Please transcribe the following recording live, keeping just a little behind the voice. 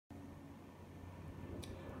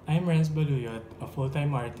I'm Renz Baluyot, a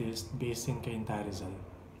full-time artist based in Cainta, Rizal.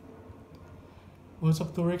 Most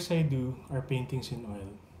of the works I do are paintings in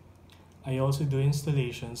oil. I also do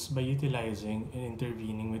installations by utilizing and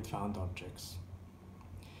intervening with found objects.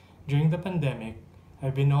 During the pandemic,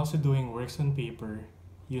 I've been also doing works on paper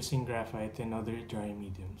using graphite and other dry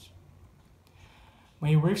mediums.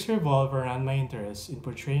 My works revolve around my interest in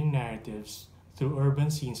portraying narratives through urban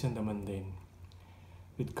scenes and the mundane.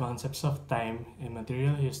 With concepts of time and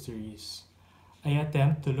material histories, I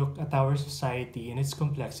attempt to look at our society and its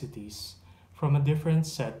complexities from a different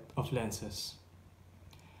set of lenses.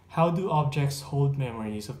 How do objects hold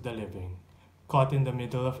memories of the living, caught in the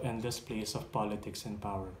middle of endless plays of politics and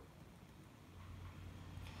power?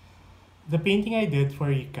 The painting I did for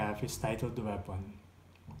ICAF is titled The Weapon.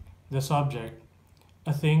 The subject,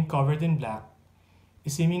 a thing covered in black,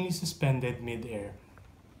 is seemingly suspended mid-air.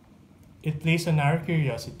 It plays on our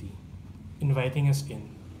curiosity, inviting us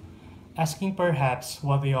in, asking perhaps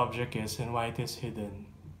what the object is and why it is hidden.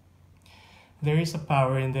 There is a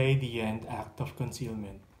power in the idea and act of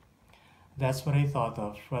concealment. That's what I thought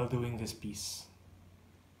of while doing this piece.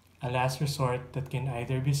 A last resort that can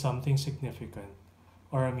either be something significant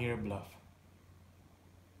or a mere bluff.